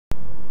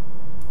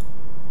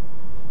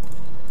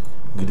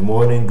Good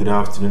morning, good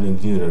afternoon, and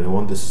good evening,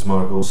 everyone. This is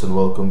Markhoss, and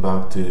welcome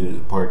back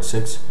to part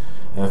 6.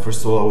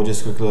 First of all, I would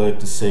just quickly like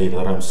to say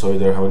that I'm sorry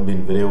there haven't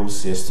been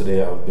videos.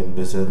 Yesterday I've been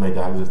busy with my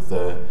dad with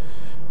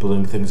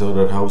pulling things out of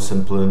our house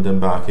and pulling them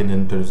back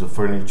in terms of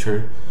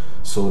furniture.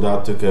 So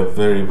that took a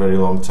very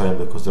long time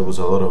because there was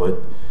a lot of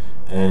it.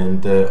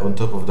 And on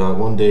top of that,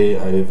 one day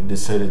I've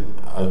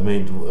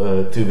made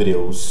 2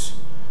 videos.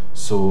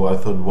 So I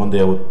thought one day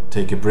I would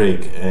take a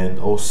break, and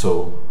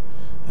also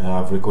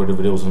I've recorded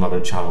videos on other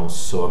channels,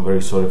 so I'm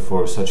very sorry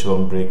for such a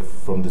long break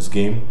from this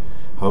game.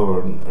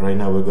 However, right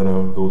now we're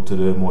gonna go to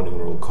the morning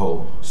roll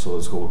call, so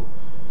let's go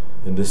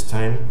in this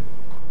time.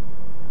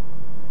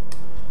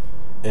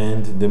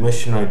 And the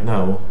mission right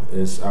now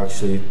is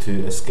actually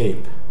to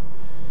escape.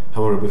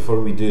 However,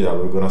 before we do that,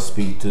 we're gonna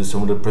speak to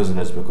some of the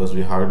prisoners because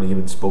we hardly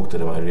even spoke to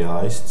them, I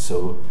realized.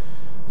 So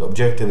the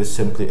objective is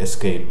simply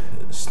escape,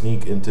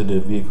 sneak into the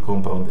vehicle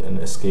compound and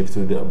escape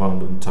through the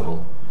abandoned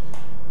tunnel.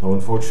 Now,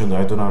 unfortunately,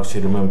 I don't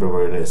actually remember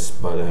where it is,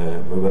 but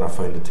we're gonna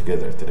find it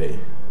together today.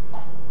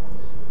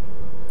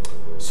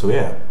 So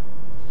yeah,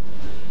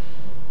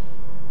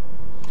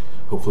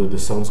 hopefully the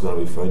sound's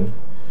gonna be fun,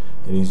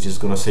 and he's just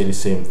gonna say the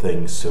same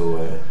thing,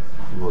 so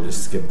we'll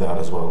just skip that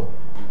as well.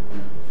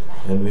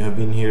 And we have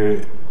been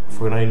here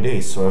for 9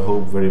 days, so I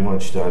hope very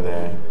much that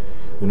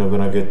we're not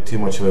gonna get too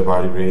much of a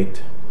body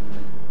rate.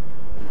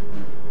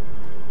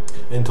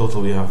 In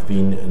total, we have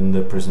been in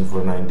the prison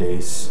for 9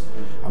 days.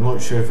 I'm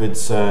not sure if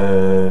it's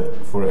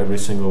for every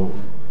single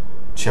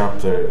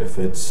chapter, if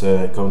it's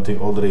counting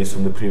all the days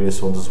from the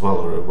previous ones as well,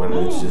 or whether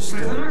it's just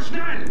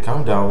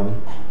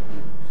countdown,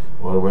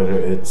 or whether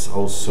it's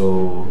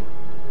also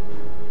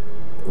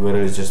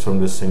just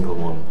from this single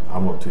one.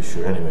 I'm not too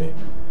sure anyway.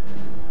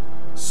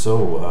 So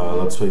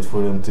let's wait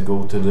for them to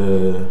go to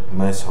the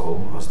mess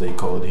hall, as they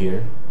call it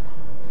here.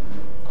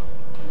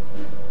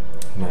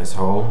 Mess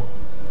hall.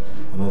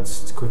 And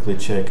let's quickly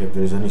check if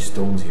there's any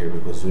stones here,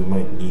 because we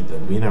might need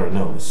them. We never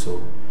know,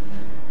 so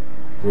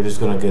we're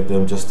just gonna get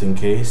them just in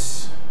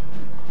case.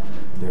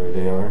 There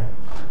they are.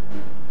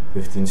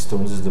 15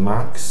 stones is the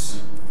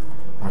max.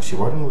 Actually,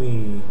 why don't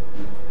we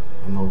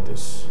unload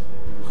this?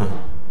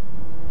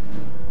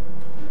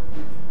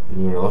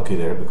 We were lucky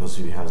there because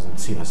he hasn't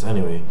seen us.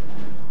 Anyway,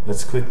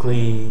 let's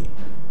quickly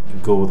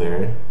go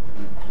there.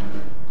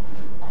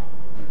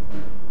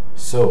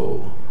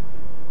 So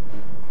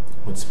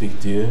let's speak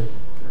to you.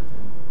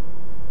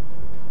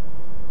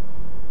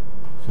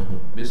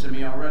 Missing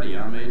me already,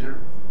 huh, Major?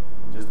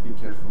 Just be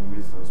careful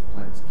with those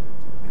plates,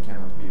 Captain. They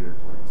cannot be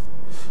replaced.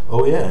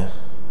 Oh yeah,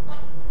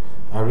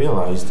 I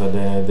realized that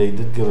they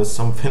did give us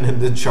something in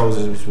the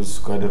trousers, which was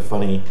quite a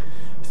funny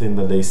thing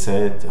that they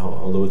said,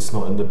 although it's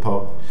not in the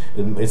pop.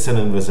 It's an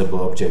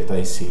invisible object,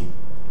 I see.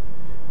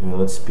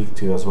 Let's speak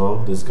to you as well.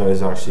 This guy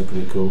is actually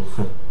pretty cool.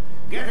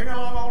 Getting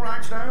along all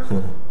right,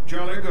 Snow?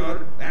 Jolly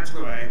good, that's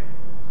the way.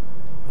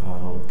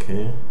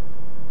 Okay.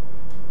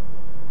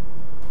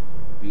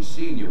 Be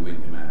seeing you,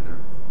 Wing Commander.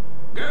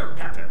 Go,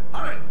 Captain,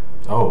 hurry!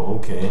 Oh,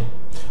 okay.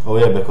 Oh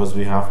yeah, because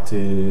we have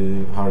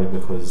to hurry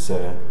because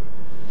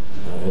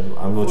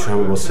I'm not sure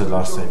we will sit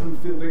last time.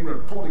 Fielding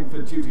reporting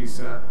for duty,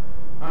 sir.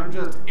 I'm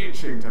just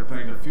itching to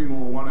paint a few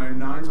more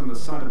 109s on the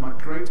side of my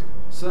crate,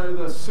 so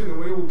the sooner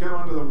we all go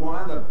under the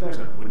wire, the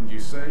better, wouldn't you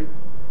say?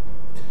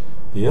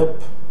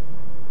 Yep.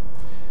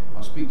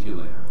 I'll speak to you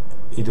later.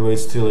 Either way,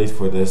 it's too late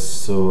for this,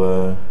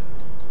 so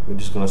we're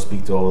just gonna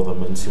speak to all of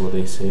them and see what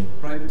they say.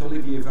 Private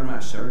Olivier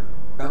Vermache, sir.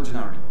 Belgian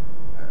Army.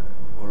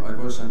 Or I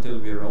was until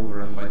we are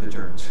overrun by the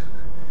Germans.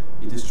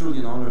 It is truly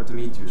an honor to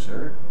meet you,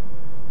 sir.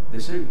 They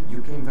say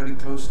you came very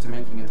close to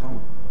making it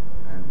home.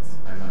 And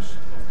I must,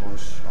 of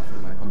course, offer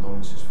my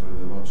condolences for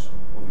the loss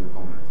of your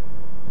comrade.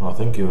 Oh,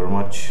 thank you very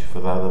much for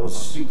that. I'll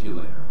speak to you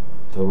later.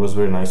 That was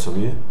very nice of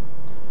you.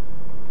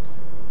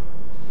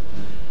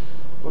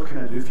 What can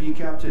I do for you,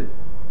 Captain?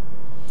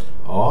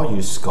 Oh,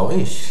 you're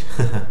Scottish.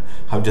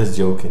 I'm just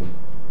joking.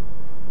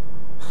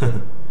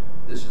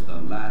 This is the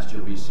last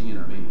you'll be seeing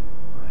of me,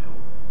 I hope.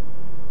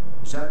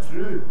 Is that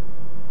true?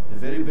 The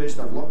very best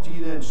of luck to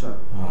you then, sir.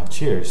 Ah,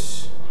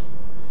 cheers.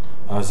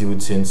 As you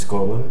would say in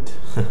Scotland.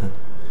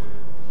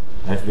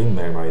 I've been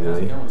there, by the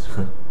way.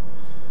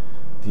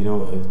 Do you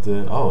know if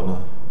the... Oh,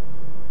 no.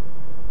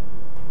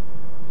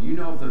 Do you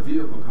know if the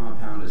vehicle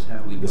compound is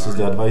heavily guarded? This is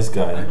the advice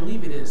guy. I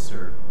believe it is,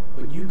 sir.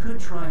 But you could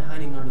try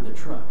hiding under the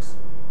trucks.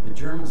 The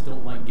Germans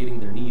don't like getting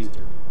their knees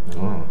dirty.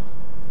 Oh.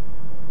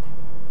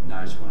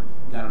 Nice one.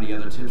 Got any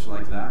other tips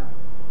like that?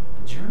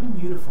 A German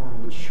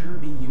uniform would sure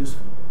be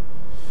useful.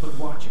 But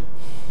watch it.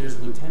 There's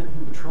a lieutenant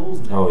who patrols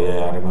now. Oh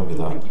yeah, I remember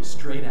He'll that. pick you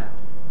straight out.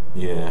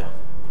 Yeah.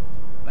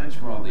 Thanks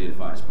for all the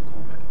advice,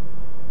 McCormick.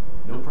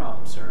 No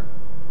problem, sir.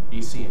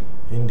 Be seeing.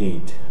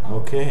 Indeed.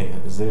 Okay.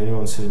 Is there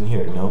anyone sitting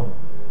here? No?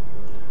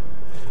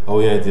 Oh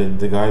yeah,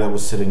 the guy that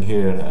was sitting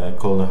here,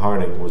 Colonel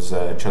Harding, was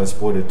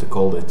transported to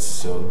Colditz,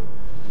 so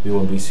we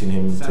won't be seeing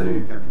him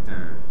Salut,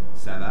 Capitaine.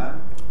 Ça va?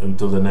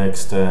 Until the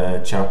next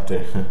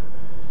chapter.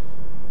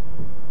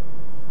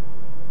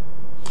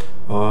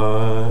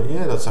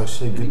 Yeah, that's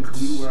actually Any good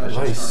clue where I should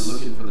advice. start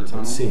looking for the tunnel?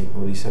 Let's see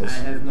what he I says.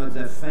 have not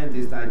the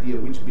faintest idea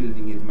which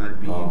building it might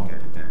be Oh. in,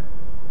 Captain.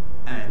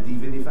 And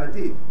even if I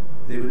did,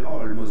 they would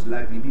all most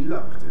likely be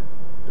locked.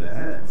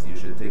 Perhaps you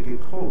should take a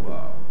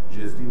crowbar,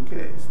 just in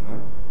case,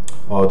 no?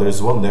 Oh,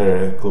 there's one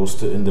there close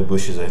to in the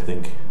bushes, I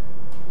think.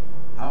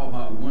 How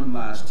about one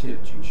last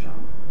tip,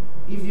 Chichon?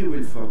 If you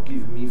will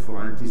forgive me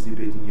for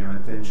anticipating your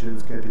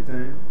intentions,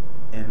 Captain,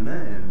 a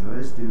man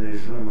dressed in a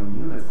German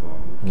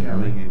uniform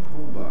carrying a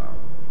crowbar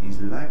is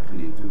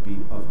likely to be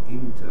of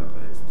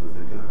interest to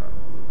the guard.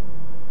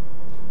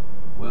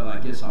 Well, I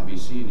guess I'll be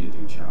seeing you,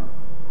 Duchamp.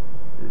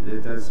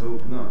 Let us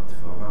hope not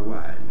for a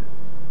while.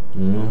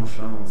 Bonne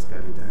chance,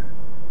 Captain.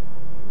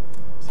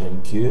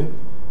 Thank you.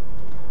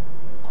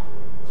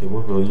 Okay,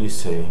 what will you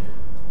say?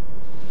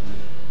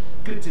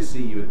 Good to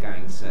see you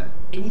again, sir.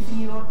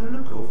 Anything you like the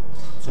look of?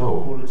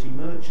 Top quality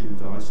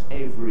merchandise,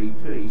 every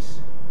piece.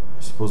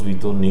 I suppose we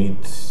don't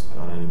need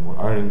that anymore.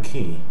 Iron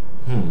key.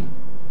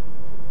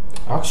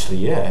 Actually,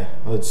 yeah.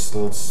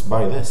 Let's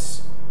buy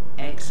this.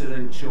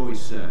 Excellent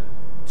choice, sir.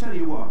 Tell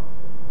you what,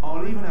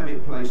 I'll even have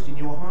it placed in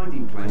your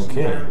hiding place in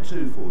Barrack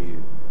 2 for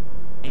you.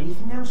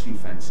 Anything else you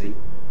fancy?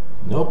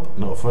 Nope,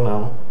 not for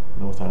now.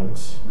 No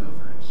thanks. No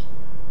thanks.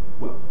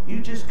 Well, you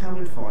just come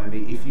and find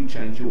me if you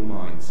change your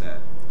mind, sir.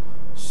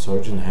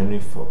 Sergeant Henry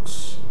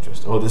Fox.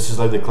 Just this is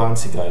like the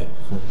Clancy guy.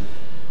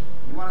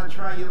 You want to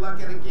try your luck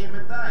at a game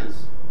of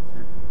dice?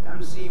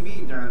 Come see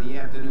me during the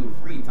afternoon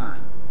free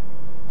time.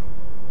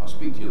 I'll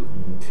speak to you.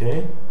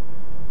 Okay.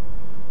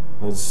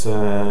 Let's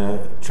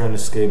try and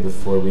escape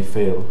before we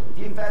fail.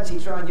 If you fancy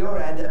trying your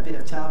hand at a bit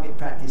of target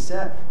practice,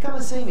 sir, come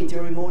and see me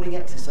during morning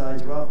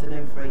exercise or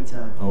afternoon free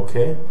time.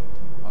 Okay.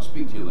 I'll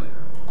speak to you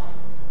later.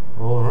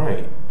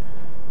 Alright.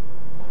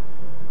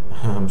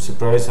 I'm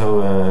surprised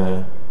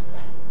how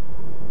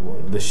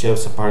the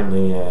shelves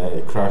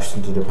apparently crashed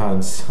into the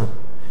pants.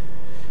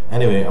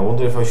 Anyway, I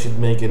wonder if I should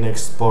make an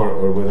next part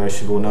or whether I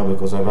should go now,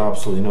 because I have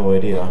absolutely no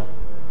idea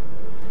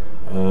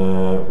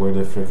where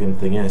the freaking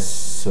thing is.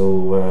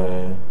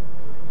 So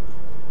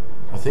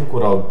I think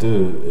what I'll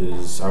do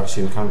is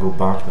actually we can't go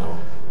back now.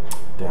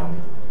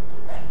 Damn.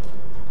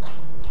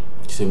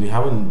 See, we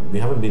haven't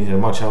been here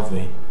much, have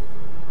we?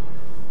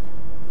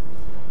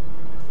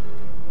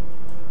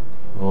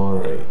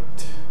 Alright.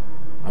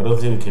 I don't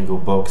think we can go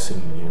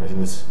boxing here. I think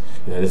this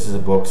is a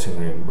boxing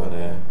ring, but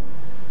I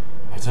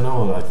don't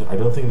know. I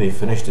don't think they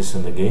finished this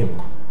in the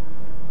game.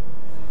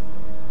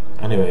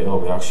 Anyway,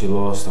 we actually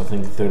lost, I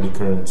think, 30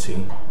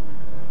 currency.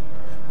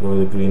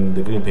 Whatever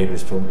the green paper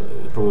is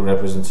probably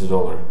represents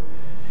 $1.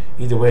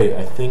 Either way,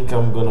 I think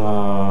I'm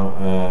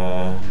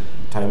gonna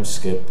time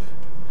skip,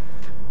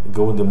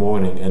 go in the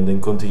morning, and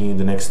then continue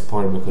the next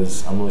part,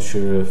 because I'm not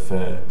sure if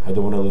I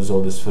don't want to lose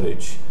all this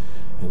footage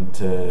and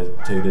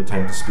take the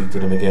time to speak to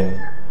them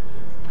again.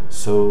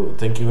 So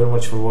thank you very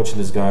much for watching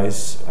this,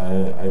 guys.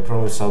 I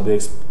promise I'll be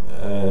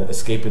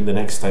escaping the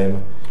next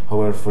time.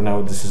 However, for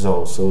now this is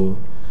all. So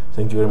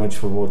thank you very much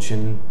for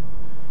watching.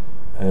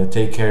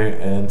 Take care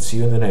and see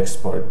you in the next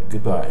part.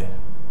 Goodbye.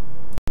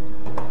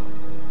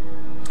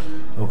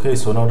 Okay,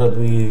 so now that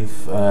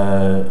we've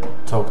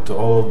talked to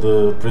all of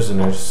the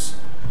prisoners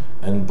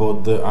and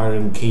bought the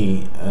iron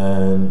key,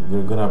 and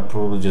we're gonna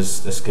probably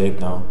just escape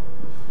now.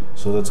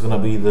 So that's gonna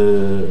be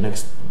the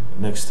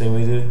next thing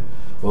we do.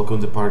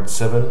 Welcome to part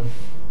 7.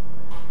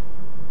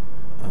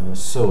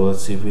 So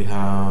let's see if we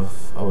have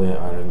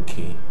iron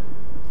key.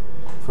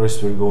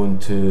 First we're going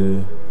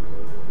to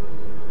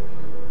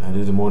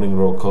do the morning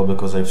roll call,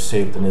 because I've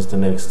saved and it's the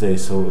next day,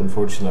 so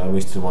unfortunately I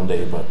wasted one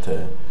day, but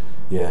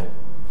yeah,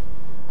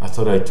 I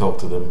thought I'd talk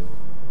to them.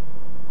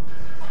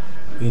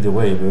 Either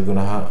way, we're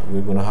gonna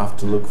have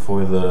to look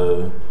for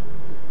the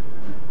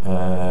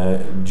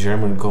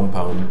German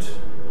compound.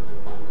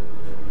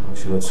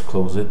 Actually, let's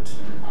close it.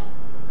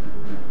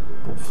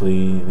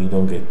 Hopefully we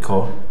don't get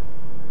caught.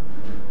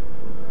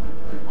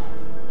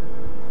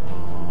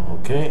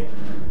 Okay,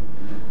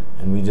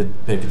 and we did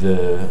pick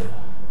the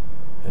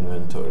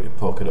inventory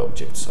pocket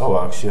objects. Oh,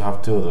 I actually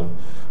have 2 of them,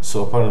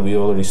 so apparently we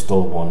already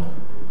stole one.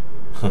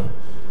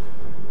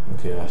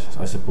 Okay,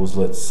 I suppose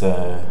let's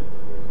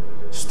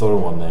store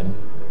one then.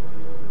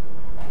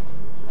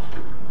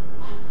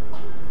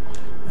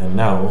 And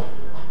now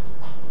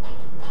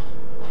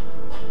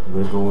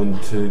we're going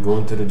to go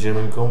into the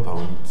German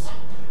compound,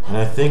 and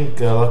I think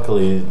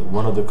luckily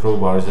one of the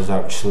crowbars is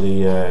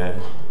actually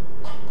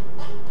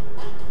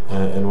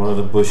in one of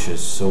the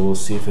bushes, so we'll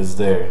see if it's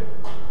there.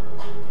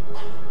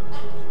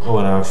 Oh,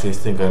 and I actually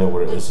think I know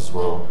where it is as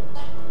well.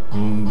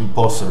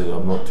 Possibly,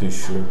 I'm not too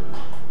sure.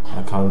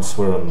 I can't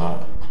swear on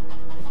that.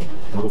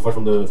 I'll go far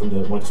from the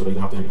mic so that you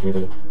don't have to hear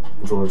the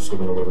controller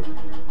scribbling or whatever.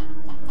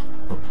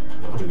 Oh,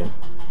 yeah, 100 again.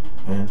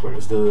 And where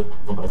is the...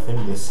 I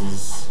think this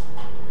is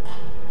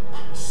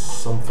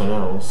something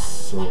else,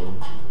 so...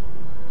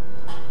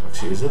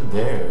 Actually, is it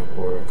there?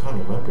 Or I can't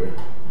remember.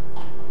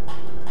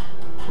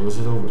 Or is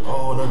it over?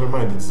 Oh, never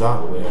mind, it's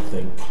that way, I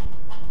think.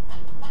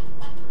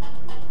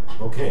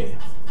 Okay.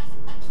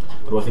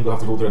 But I think we'll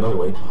have to go there another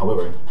way,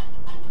 however.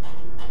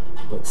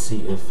 let's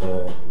see if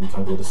we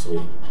can go this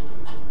way.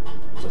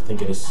 Because I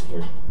think it is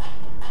here.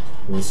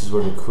 And this is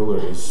where the cooler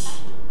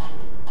is.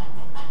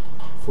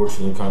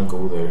 Fortunately, can't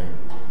go there.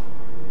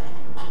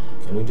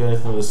 Can we do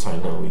anything on this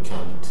side? No, we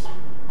can't.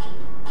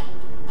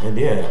 And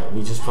yeah,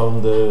 we just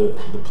found the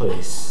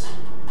place.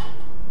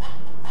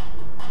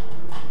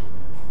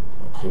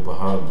 Okay, but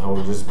how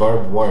there's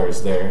barbed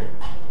wires there.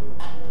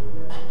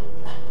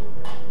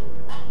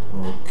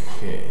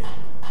 Okay.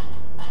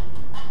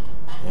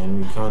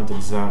 And we can't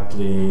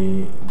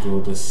exactly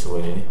go this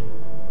way,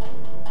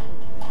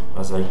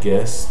 as I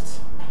guessed.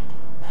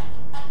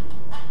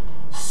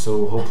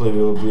 So hopefully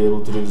we'll be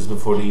able to do this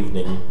before the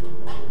evening.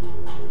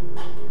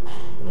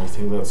 And I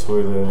think that's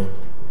where the...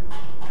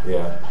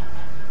 yeah.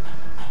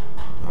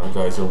 That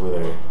guy's over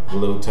there. The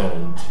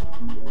lieutenant.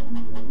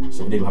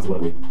 So we will have to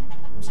run away.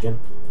 Once again.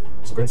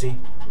 Some currency.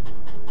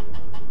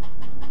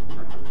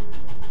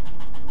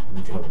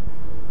 Okay.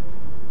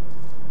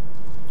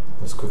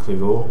 Let's quickly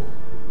go.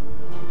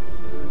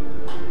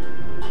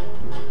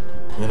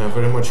 And I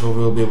very much hope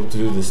we'll be able to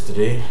do this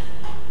today.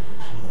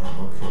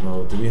 Okay,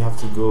 now do we have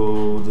to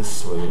go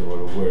this way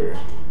or where?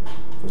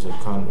 Because I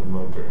can't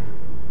remember.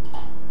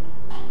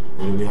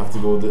 Or do we have to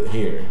go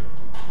here?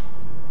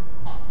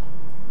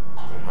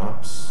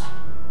 Perhaps.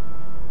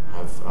 I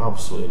have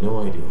absolutely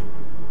no idea.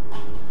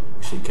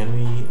 Actually, can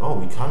we... oh,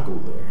 we can't go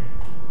there.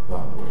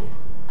 That way.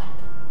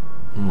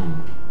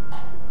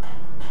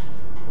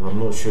 Well, I'm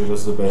not sure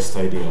that's the best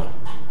idea.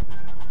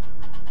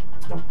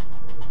 No.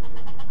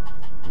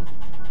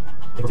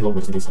 I think I'll take long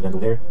ways to this and then go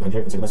there, behind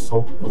here, inside this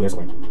hole, and go there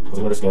somewhere. Because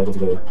I'm going to go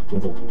through the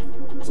wind hole.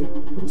 So,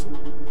 we'll see.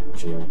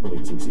 Actually, we'll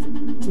wait and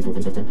see for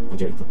Vince turn. Hey,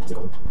 Jerry, what's it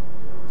called?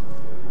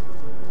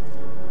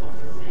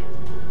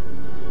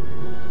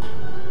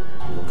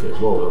 Okay,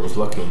 whoa, that was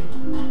lucky.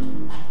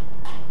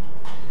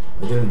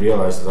 I didn't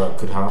realize that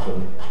could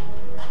happen.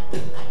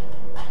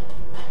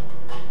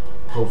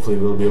 Hopefully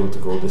we'll be able to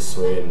go this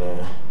way and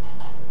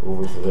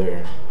over to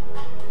there.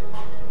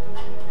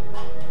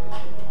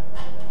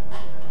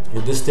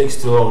 If this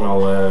takes too long,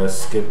 I'll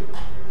skip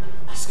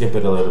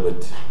it a little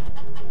bit.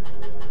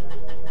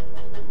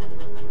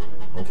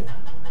 Okay.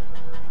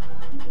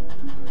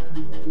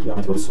 Yeah, I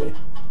meant to go this way.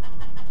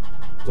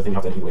 I think we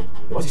have to either way.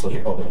 Why is he still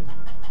here? Oh, never mind.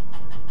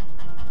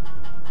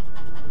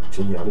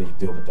 Actually, yeah, I really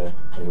do hope that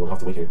we'll have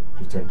to wait here for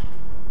his turn.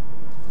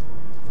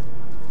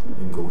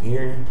 And go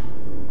here.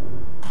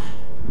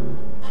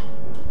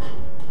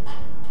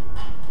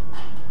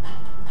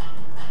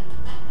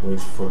 Wait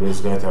for this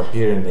guy to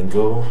appear and then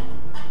go.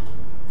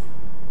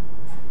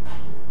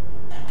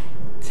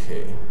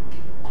 Okay.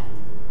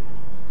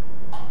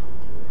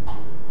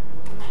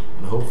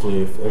 And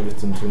hopefully, if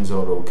everything turns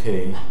out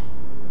okay,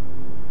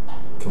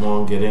 come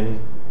on, get in.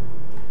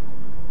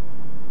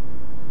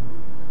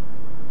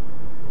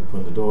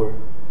 Open the door.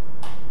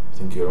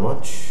 Thank you very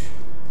much.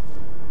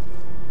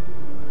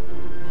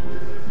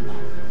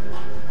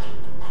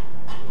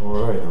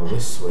 Alright, now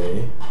this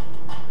way.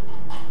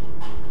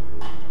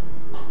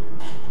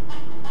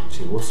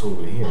 Actually, what's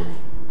over here?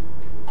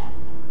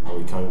 Oh,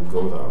 we can't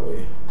go that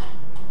way.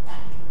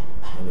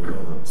 Anyway,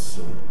 let's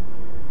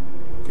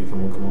okay,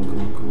 come on, come on, come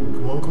on, come on,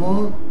 come on, come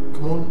on,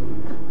 come on.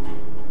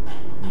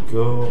 We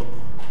go.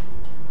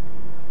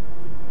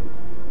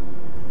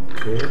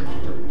 Okay.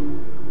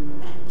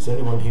 Is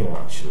anyone here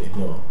actually?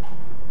 No.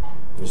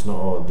 There's no.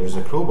 Oh, there's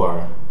a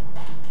crowbar.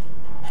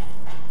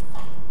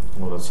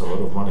 Oh, that's a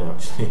lot of money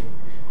actually.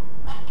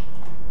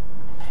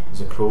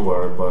 There's a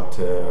crowbar, but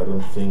I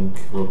don't think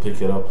we'll pick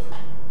it up.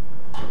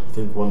 I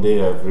think one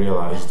day I've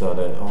realized that.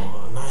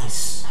 Oh,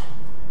 nice.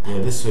 Yeah,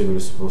 this way we were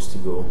supposed to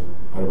go.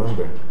 I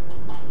remember.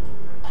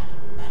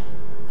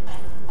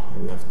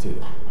 We have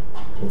to.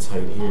 Let's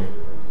hide here.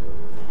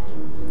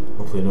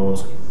 Hopefully no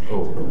one's.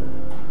 Oh no.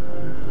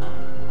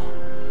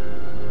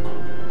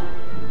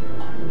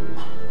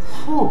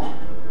 Whew.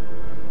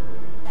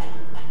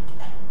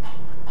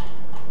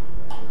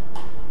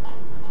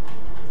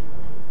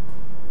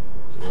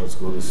 Okay, let's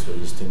go this way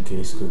just in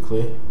case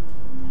quickly.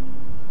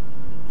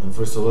 And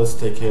first of all, let's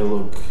take a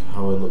look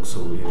how it looks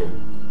over here.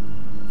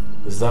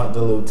 Is that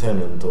the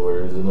lieutenant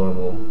or the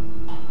normal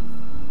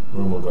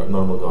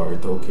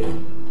guard? Okay.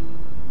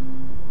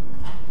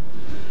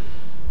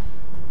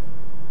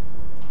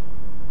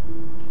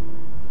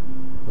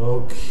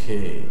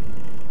 Okay.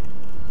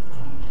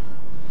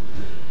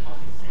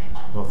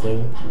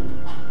 Nothing.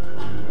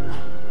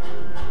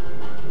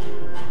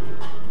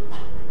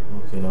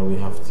 Okay, now we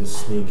have to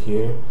sneak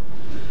here.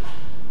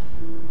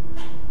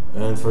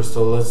 And first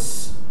of all,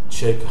 let's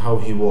check how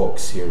he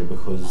walks here,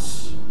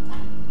 because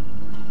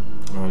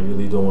I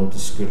really don't want to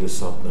screw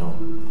this up now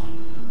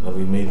that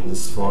we made it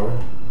this far.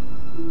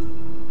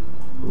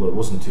 Well, it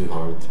wasn't too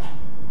hard.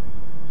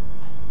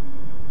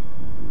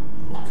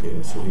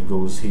 Okay, so he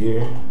goes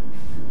here.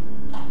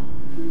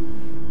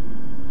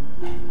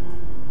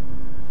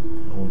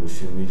 I wonder,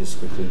 should we just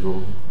quickly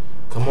go?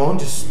 Come on,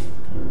 just...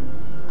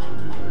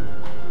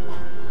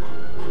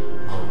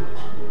 Oh.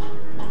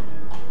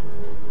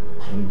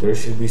 And there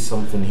should be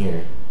something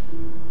here.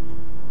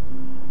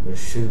 There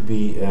should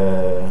be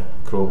a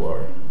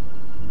crowbar.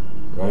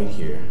 right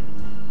here.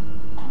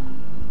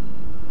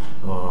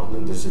 Oh, and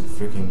then there's a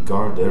freaking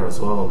guard there as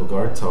well, the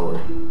guard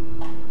tower.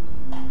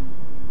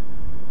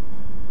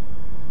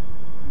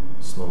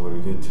 It's not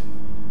very good.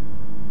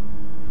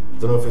 I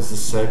don't know if it's the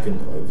second,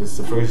 if it's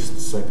the first,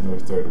 second, or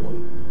third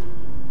one.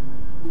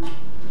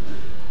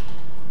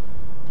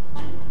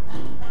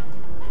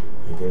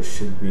 Okay, there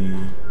should be.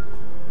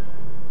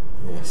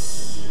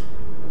 Yes.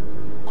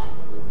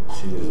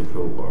 See, there's a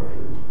crowbar.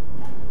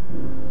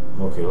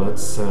 Okay,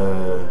 let's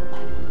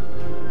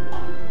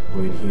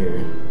wait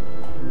here.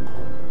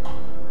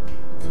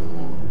 Come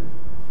on.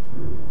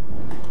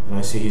 And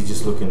I see he's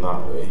just looking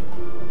that way.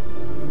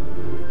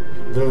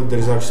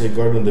 There's actually a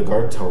guard on the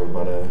guard tower,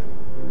 but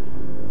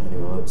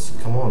anyway, let's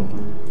come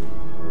on.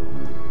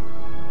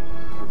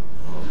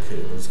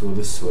 Okay, let's go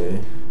this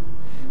way.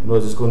 No,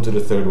 just go into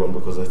the third one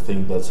because I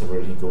think that's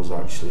where he goes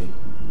actually.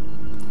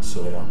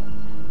 So yeah.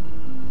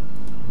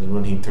 Then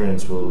when he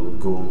turns, we'll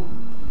go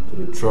to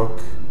the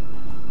truck.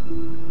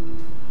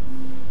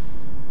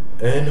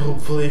 And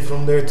hopefully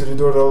from there to the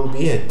door, that'll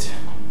be it.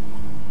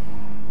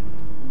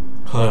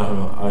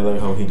 I like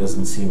how he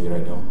doesn't see me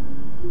right now.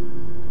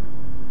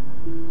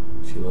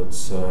 Okay,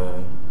 let's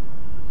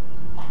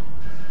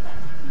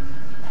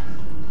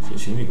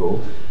should we go?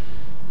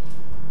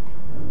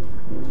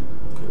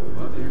 Okay.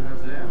 What do you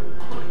have there?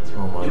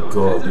 Oh my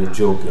god, you're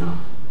joking.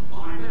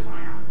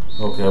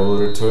 Okay, I will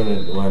return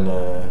it when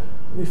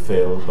we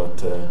fail,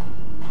 but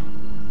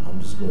I'm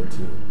just going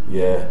to...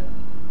 Yeah,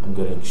 I'm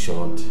getting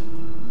shot.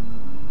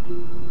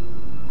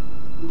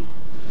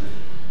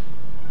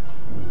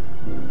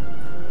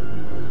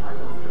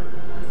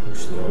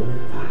 Actually, are we?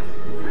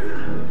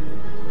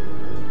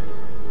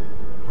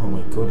 Oh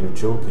my god, you're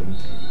joking.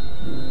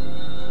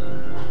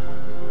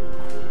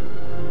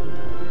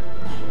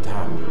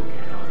 Damn.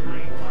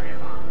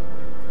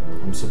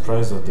 I'm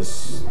surprised that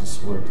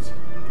this worked.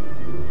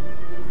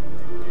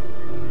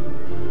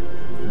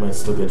 You might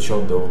still get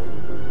shot though.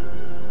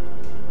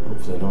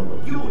 Hopefully not.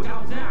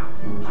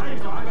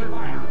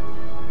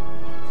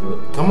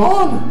 But... Come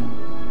on!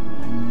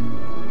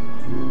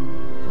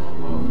 Oh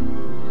wow.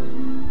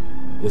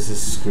 This is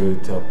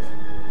screwed up.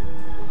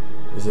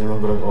 Is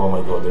anyone gonna... Oh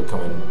my god, they're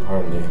coming,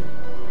 aren't they?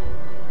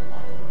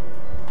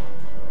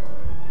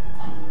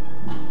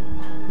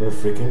 They're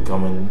freaking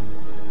coming.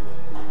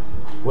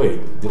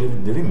 Wait,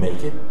 did he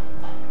make it?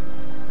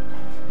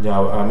 Yeah,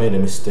 I made a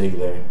mistake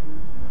there.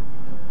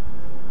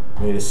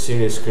 Made a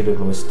serious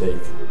critical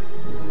mistake.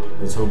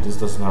 Let's hope this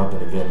doesn't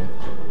happen again.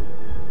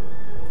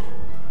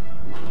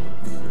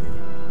 Okay.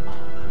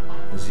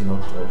 Is he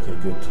not? Okay,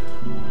 good.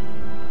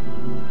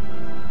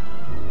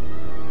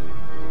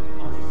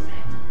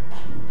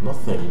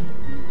 Nothing.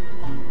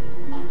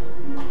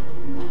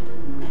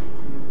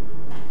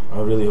 I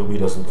really hope he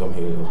doesn't come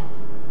here though.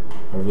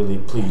 I really,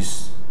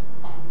 please.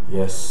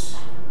 Yes.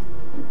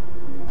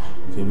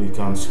 Okay, we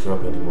can't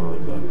scrap anymore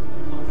like that.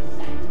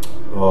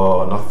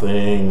 Oh,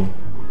 nothing.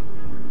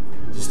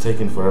 Just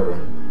taking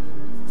forever.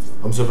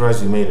 I'm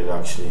surprised we made it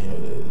actually.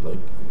 Like,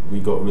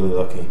 we got really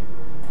lucky.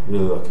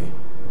 Really lucky.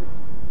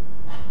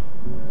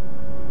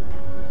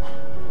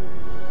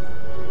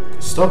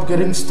 Stop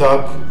getting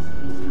stuck.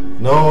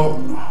 No.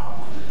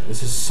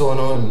 This is so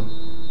annoying.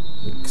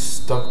 The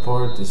stuck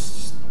part is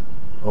just...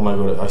 Oh my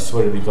god, I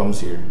swear if he comes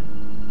here,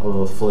 I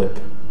will flip.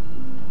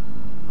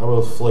 I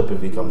will flip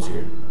if he comes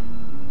here.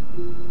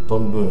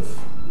 Don't move.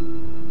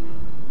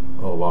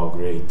 Oh wow,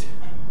 great.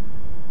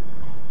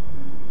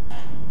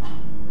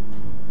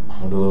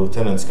 Now the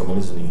lieutenant's coming,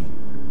 isn't he?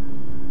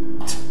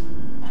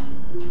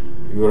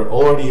 You were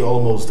already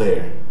almost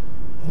there.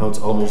 And now it's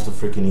almost a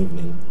freaking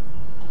evening.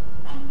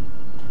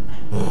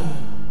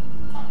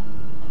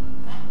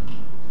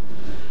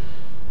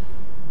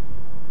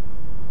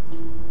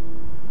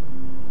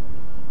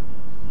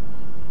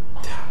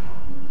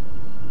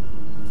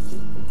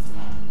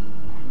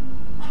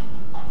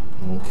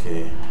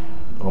 Okay.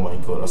 Oh my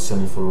god,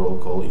 assemble for roll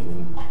call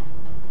evening.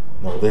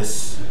 Now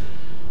this.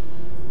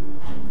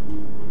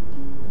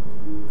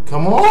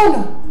 Come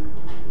on!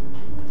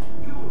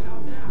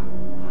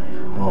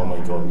 Oh my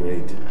god,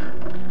 great.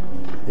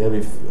 Yeah,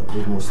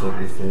 we've most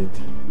likely failed.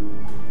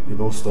 We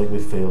most likely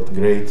failed.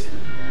 Great.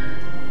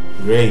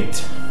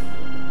 Great.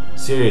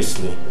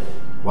 Seriously.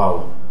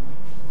 Wow.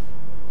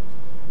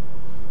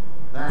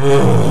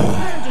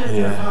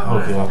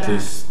 Yeah, okay, at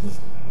least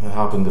it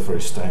happened the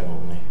first time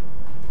only.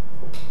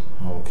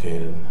 Okay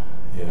then.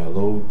 Yeah,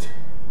 load.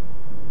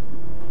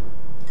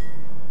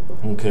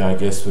 Okay, I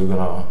guess we're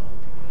gonna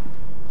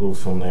load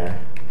from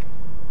there.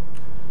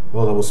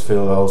 Well, that was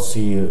failed. I'll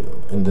see you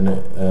in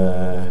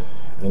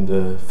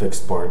the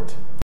fixed part.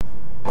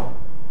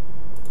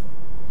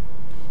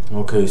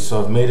 Okay,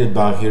 so I've made it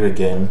back here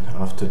again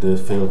after the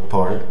failed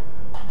part.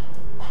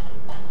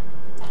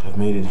 I've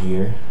made it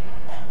here.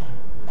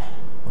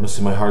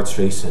 Honestly, my heart's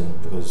racing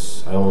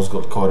because I almost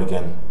got caught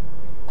again.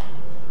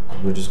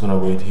 We're just gonna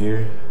wait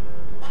here.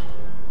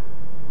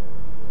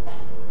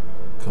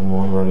 Come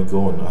on, where are you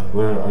going?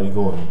 Where are you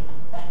going?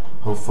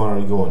 How far are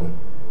you going?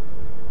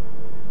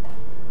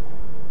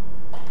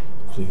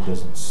 Hopefully he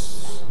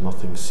doesn't,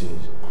 nothing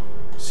sees.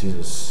 See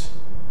this?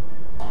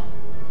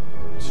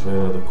 It's right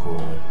out of the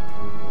corner.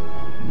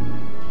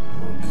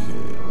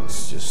 Okay,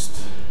 let's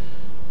just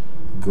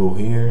go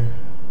here.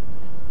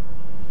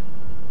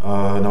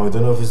 Now I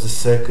don't know if it's the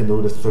second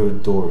or the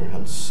third door.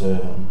 That's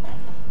kind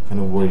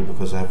of worried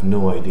because I have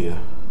no idea.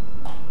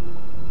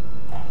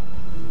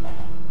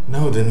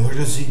 Now then, where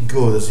does he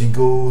go? Does he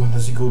go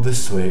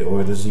this way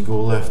or does he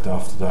go left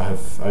after that?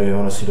 I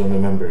honestly don't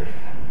remember.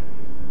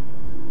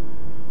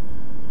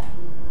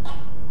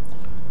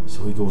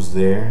 So he goes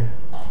there.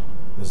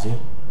 Does he?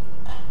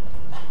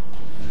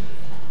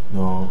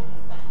 No.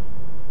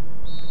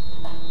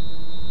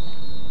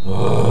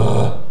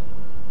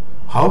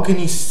 How can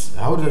he?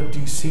 How do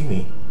you see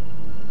me?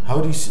 How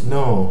do you see?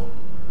 No.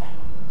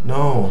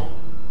 No.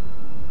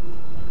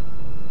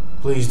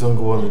 Please don't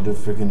go under the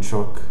freaking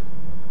truck.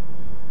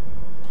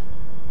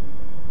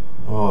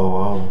 Oh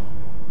wow.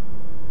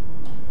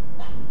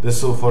 This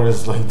so far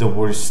is like the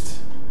worst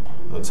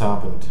that's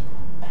happened.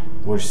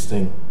 Worst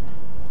thing.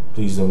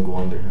 Please don't go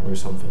under or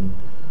something.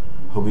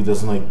 Hope he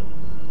doesn't like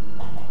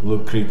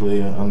look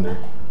creepily under.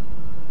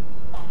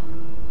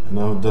 And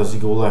now does he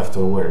go left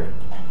or where?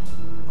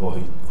 Oh,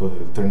 he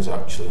turns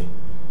actually.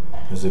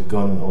 There's a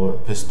gun or a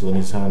pistol in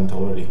his hand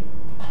already.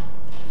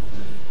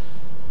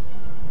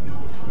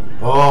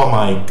 Oh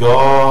my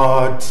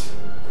god!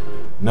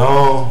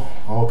 No!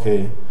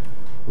 Okay.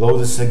 Load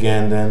this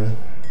again then.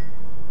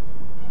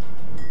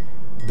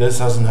 This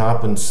hasn't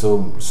happened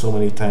so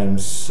many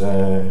times.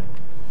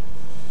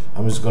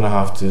 I'm just gonna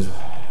have to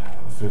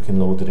freaking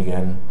load it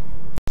again.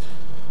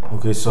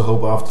 Okay, so I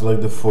hope after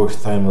like the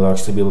 4th time I'll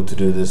actually be able to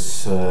do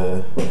this.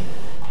 I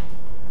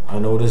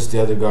noticed the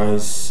other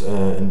guys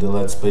in the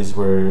Let's Plays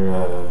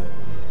were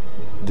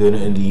doing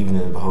it in the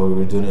evening, but how we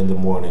were doing it in the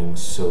morning,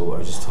 so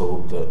I just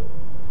hope that...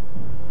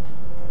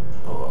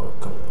 Oh,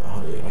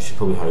 I should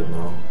probably hide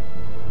now.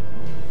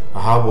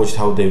 I have watched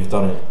how they've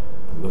done it,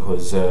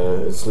 because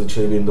it's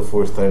literally been the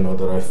 4th time now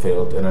that I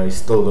failed, and I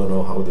still don't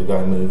know how the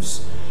guy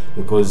moves,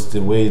 because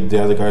the way the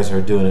other guys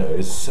are doing it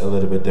is a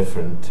little bit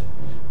different.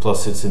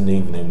 Plus it's in the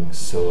evening,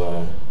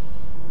 so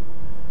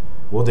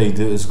what they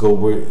do is go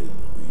where...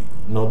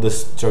 Not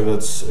this truck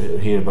that's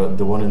here, but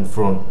the one in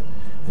front,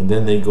 and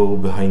then they go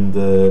behind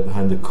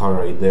the car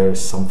right there, or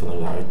something like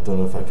that. I don't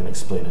know if I can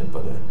explain it,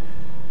 but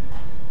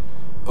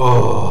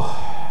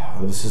oh,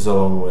 this is a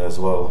long way as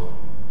well.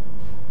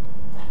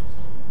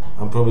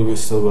 I'm probably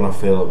still gonna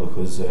fail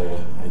because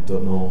I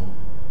don't know.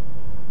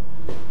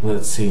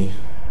 Let's see.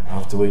 I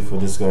have to wait for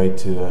this guy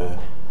to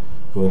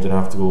go, and then I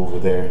have to go over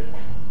there.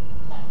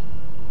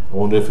 I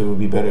wonder if it would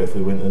be better if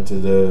we went into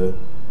the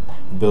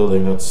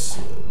building that's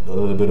a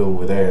little bit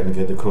over there and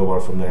get the crowbar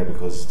from there,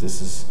 because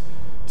this is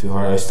too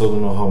hard. I still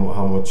don't know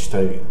how much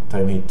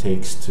time he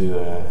takes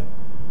to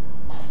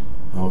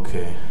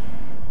okay.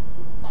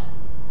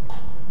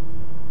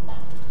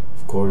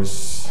 Of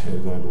course, you're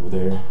gonna go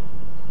there.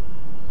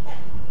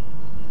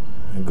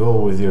 And go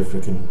with your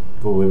freaking,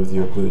 go away with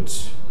your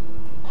boots.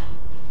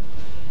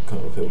 Go.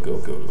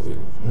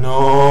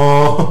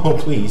 No,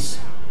 please.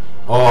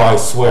 Oh, I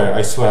swear,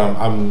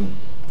 I'm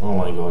oh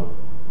my god.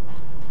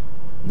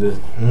 This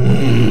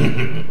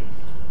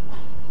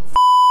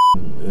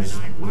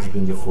has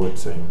been the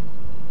 4th time.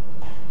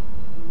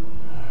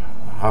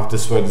 I have to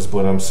swear this,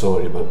 but I'm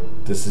sorry,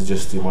 but this is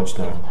just too much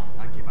now.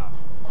 I give up.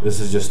 This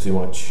is just too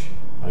much.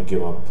 I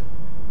give up.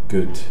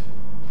 Good.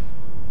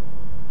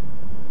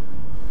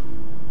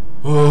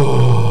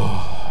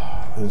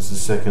 Oh, it's the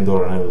 2nd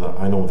door.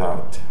 I know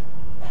that,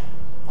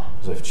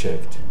 because I've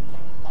checked.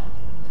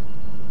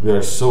 We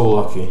are so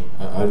lucky.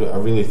 I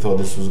really thought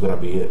this was gonna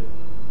be it.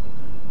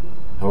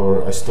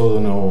 However, I still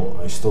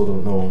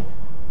don't know.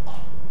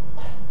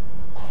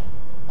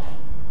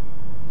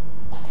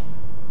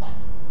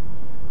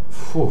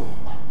 Whew.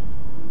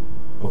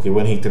 Okay,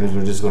 when he turns,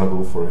 we're just gonna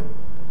go for it.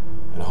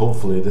 And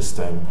hopefully this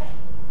time...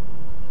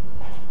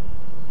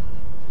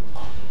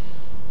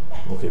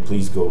 Okay,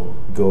 please go.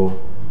 Go.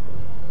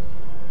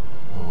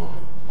 Oh,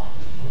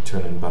 I'm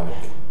turning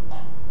back.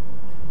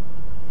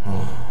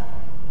 Oh.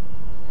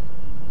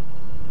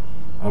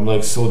 I'm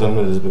like so done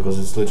with this because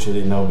it's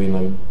literally now been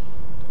like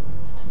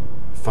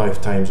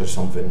 5 times or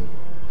something.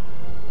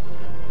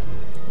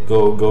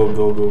 Go.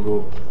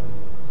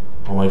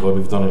 Oh my god,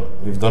 we've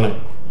done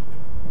it.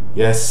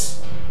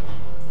 Yes.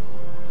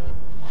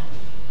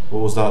 What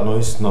was that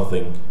noise?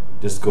 Nothing.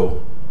 Just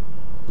go.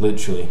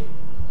 Literally.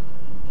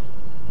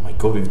 Oh my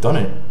god, we've done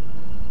it.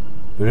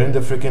 We're in the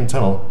freaking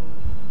tunnel.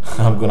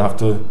 I'm gonna have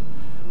to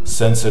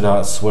censor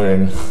that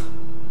swearing.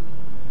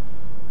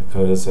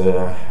 Because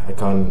I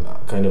can't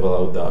kind of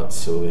allow that,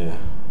 so yeah.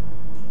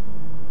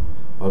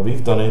 But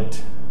we've done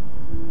it.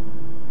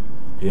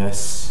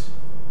 Yes.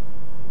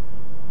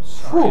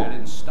 Sorry I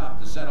didn't stop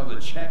to settle the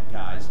check,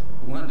 guys.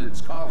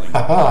 London's calling.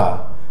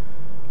 Haha!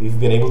 We've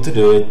been able to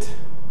do it.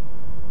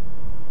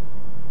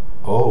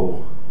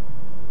 Oh.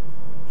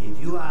 If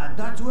you are a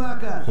Dutch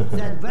worker,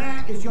 then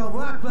where is your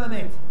work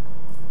permit?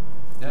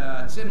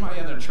 It's in my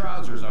other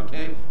trousers,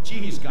 okay?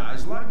 Jeez,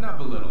 guys, lighten up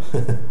a little.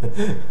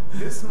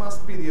 This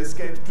must be the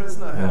escaped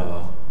prisoner.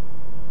 Oh.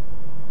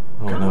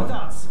 Oh Come with no.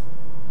 us.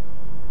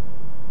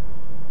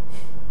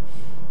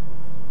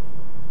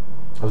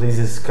 At least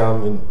it's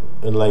calm,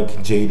 unlike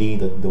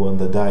JD, the one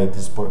that died,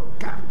 his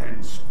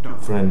Captain Stone,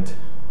 friend.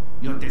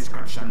 your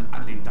description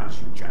hardly does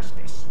you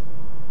justice.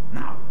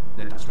 Now,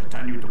 let us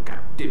return you to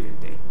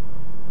captivity.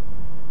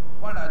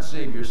 Why not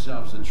save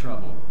yourselves the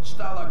trouble?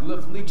 Stalag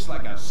Luft leaks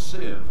like a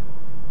sieve.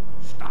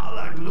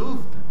 Stalag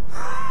Luft?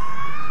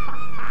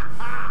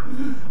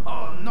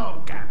 Oh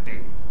no,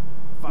 Captain.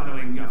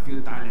 Following your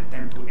futile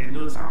attempt to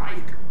elude the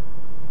Reich,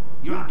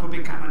 you are to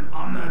become an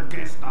honored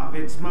guest of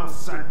its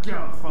most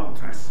secure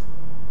fortress,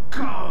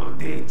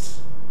 Colditz.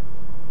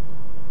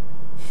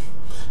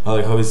 I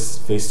like how his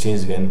face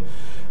changed again.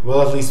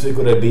 Well, at least we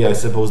got a B, I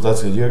suppose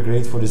that's good. Your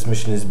grade for this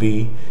mission is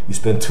B. You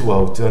spent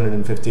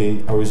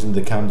 258 hours in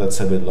the camp, that's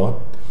a bit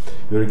long.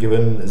 You were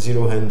given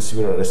 0 hints,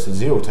 you were arrested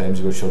 0 times,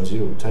 you were shot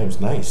 0 times.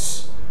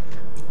 Nice.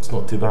 It's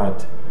not too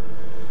bad.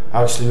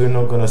 Actually, we're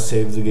not gonna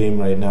save the game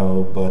right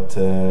now, but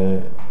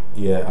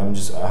yeah,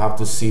 I have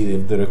to see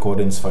if the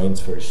recording's fine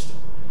first.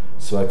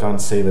 So I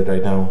can't save it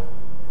right now.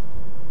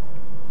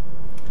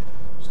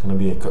 It's gonna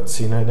be a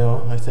cutscene right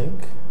now, I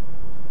think.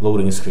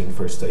 Loading screen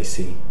first, I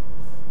see.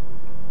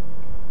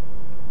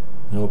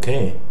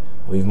 Okay,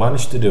 we've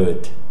managed to do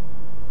it.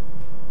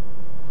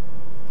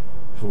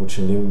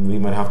 Fortunately, we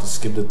might have to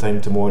skip the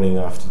time to morning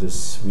after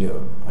this.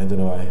 I don't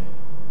know.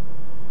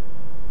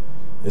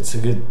 It's a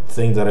good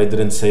thing that I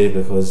didn't save,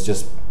 because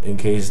just in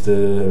case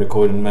the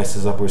recording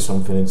messes up or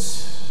something,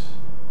 it's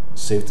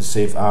safe to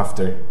save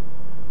after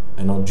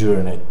and not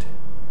during it.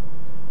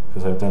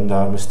 Because I've done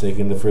that mistake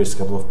in the first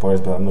couple of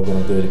parts, but I'm not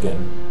gonna do it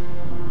again.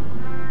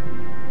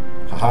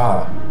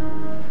 Haha!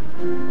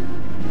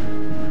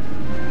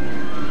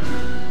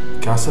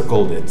 Castle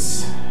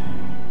Colditz.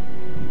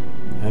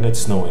 And it's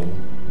snowing.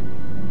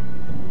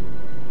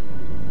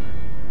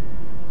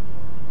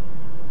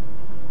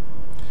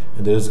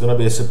 And there's gonna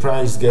be a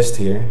surprise guest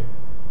here.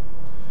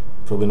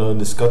 Probably not in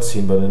this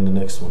cutscene, but in the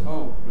next one.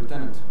 Oh,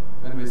 Lieutenant,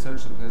 when we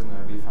searched the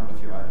prisoner, we found a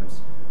few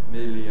items.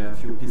 Mainly a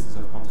few pieces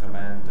of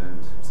contraband and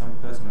some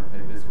personal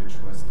papers which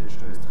were stitched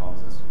to his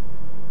trousers.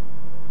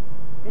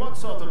 What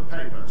sort of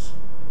papers?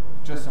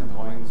 Just some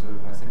drawings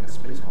of, I think, a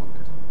space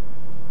rocket.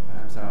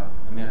 Perhaps our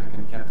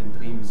American captain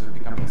dreams of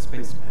becoming a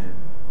spaceman.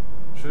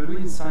 Should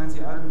we sign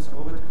the items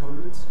over to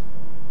Colditz?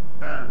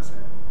 Burn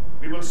them.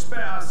 We will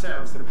spare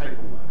ourselves the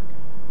paperwork.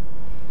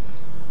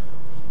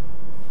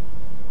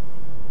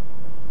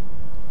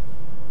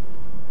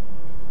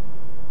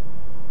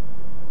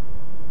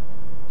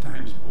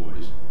 Thanks,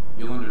 boys.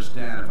 You'll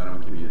understand if I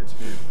don't give you a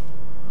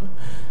tip.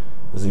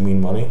 Does he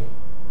mean money?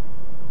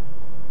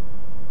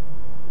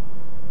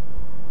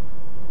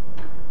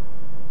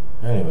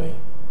 Anyway.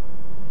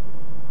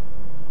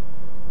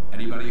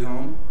 Anybody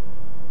home?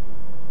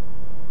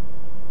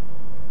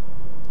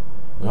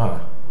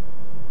 Ah.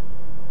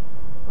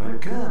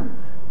 Welcome.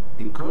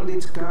 The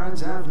Colditz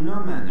guards have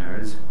no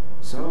manners,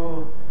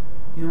 so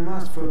you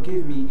must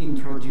forgive me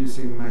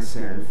introducing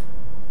myself.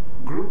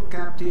 Group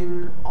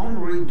Captain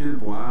Henri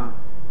Dubois,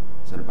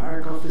 the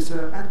barrack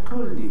officer at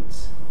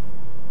Colditz.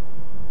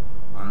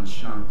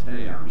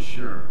 Enchanté, I'm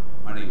sure.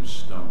 My name's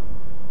Stone.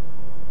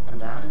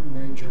 And I'm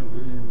Major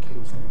William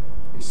Kingsley,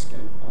 escape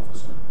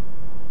officer.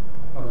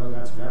 Although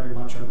that's very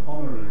much an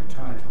honorary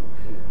title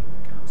here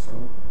in the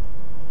council.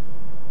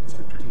 It's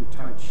a pretty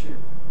tight ship.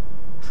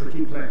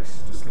 Tricky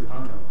place to slip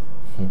out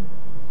of.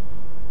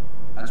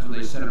 That's what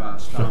they said about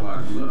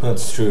Stalag Luft.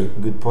 That's true.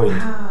 Good point.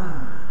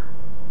 Ah,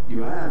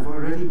 you have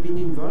already been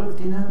involved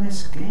in an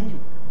escape.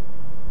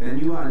 Then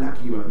you are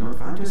lucky you have not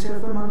found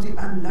yourself among the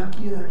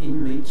unluckier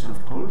inmates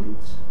of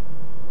Colditz.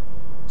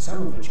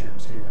 Some of the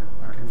chaps here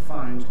are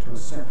confined to a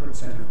separate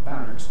set of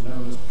barracks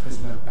known as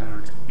Prisoner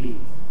Barracks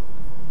B.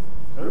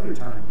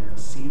 Overtime here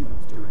see them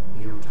during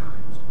meal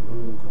times,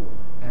 roll call,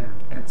 and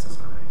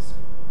exercise.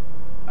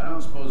 I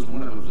don't suppose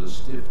one of them's a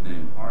stiff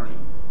named Artie.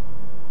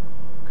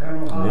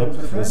 Colonel Yep, Harlan's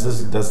a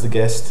friend. that's the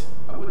guest.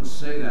 I wouldn't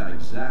say that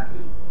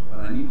exactly, but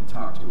I need to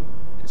talk to him.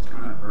 It's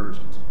kind of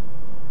urgent.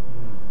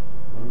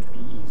 Won't be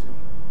easy.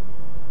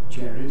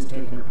 Jerry's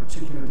taken a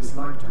particular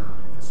dislike to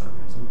Harlan for some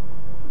reason,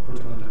 and put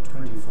him under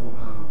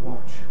 24-hour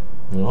watch.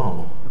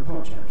 Oh. The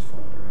poor chap's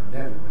followed around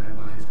everywhere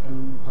by his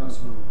own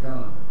personal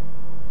guard.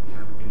 We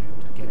haven't been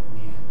able to get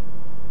near him.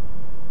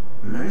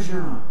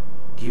 Major,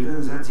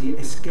 given that the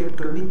escape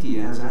committee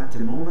has at the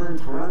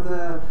moment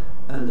rather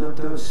a lot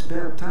of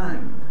spare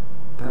time,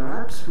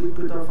 perhaps we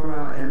could offer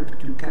our help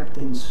to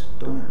Captain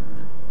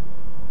Stone.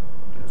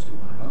 Don't see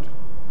why not.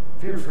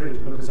 Feel free to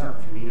look us up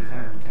if you need a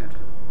hand,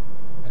 Captain.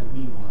 And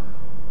meanwhile,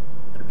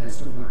 the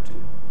best of luck to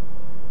you.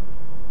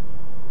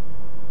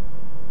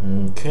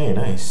 Okay,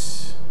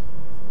 nice.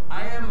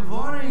 I am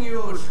warning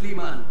you,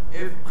 Schliemann.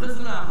 If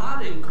prisoner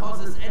Harding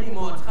causes any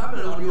more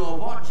trouble on your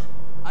watch,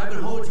 I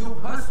will hold you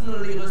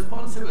personally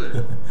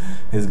responsible.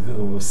 His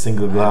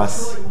single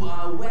glass. I'm sure you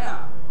are aware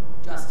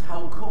just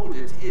how cold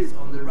it is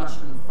on the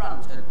Russian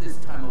front at this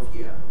time of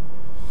year.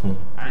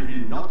 I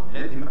will not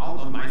let him out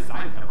of my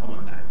sight, Herr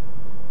Commandant.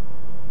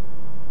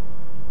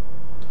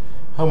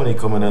 How many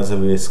commandants have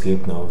we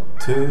escaped now?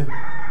 2?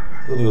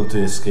 we'll be able to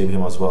escape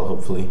him as well,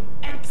 hopefully.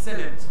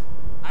 Excellent.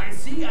 I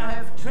see I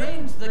have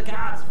trained the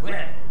guards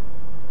well.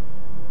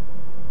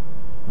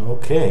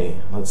 Okay,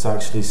 let's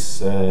actually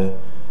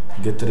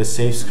get to the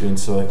save screen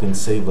so I can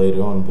save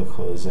later on,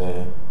 because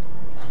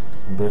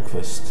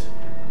breakfast.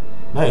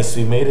 Nice,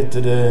 we made it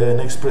to the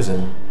next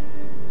prison.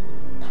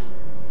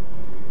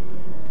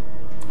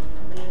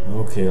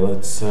 Okay,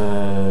 let's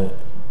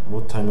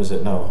what time is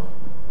it now?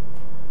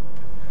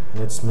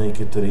 Let's make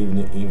it to the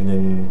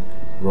evening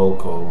roll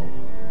call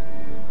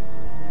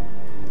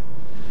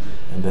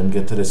and then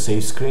get to the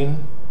save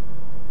screen.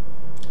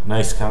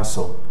 Nice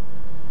castle.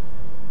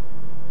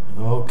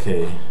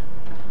 Okay,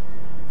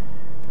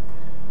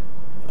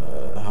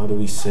 how do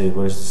we save?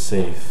 Where's the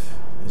save?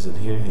 Is it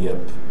here?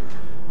 Yep.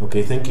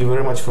 Okay, thank you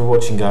very much for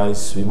watching,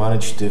 guys. We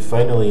managed to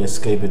finally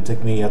escape. It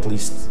took me at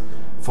least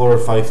 4 or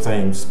 5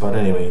 times, but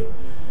anyway,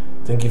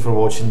 thank you for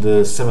watching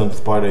the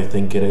 7th part, I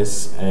think it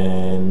is,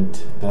 and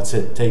that's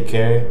it. Take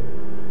care,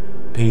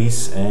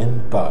 peace,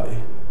 and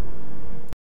bye.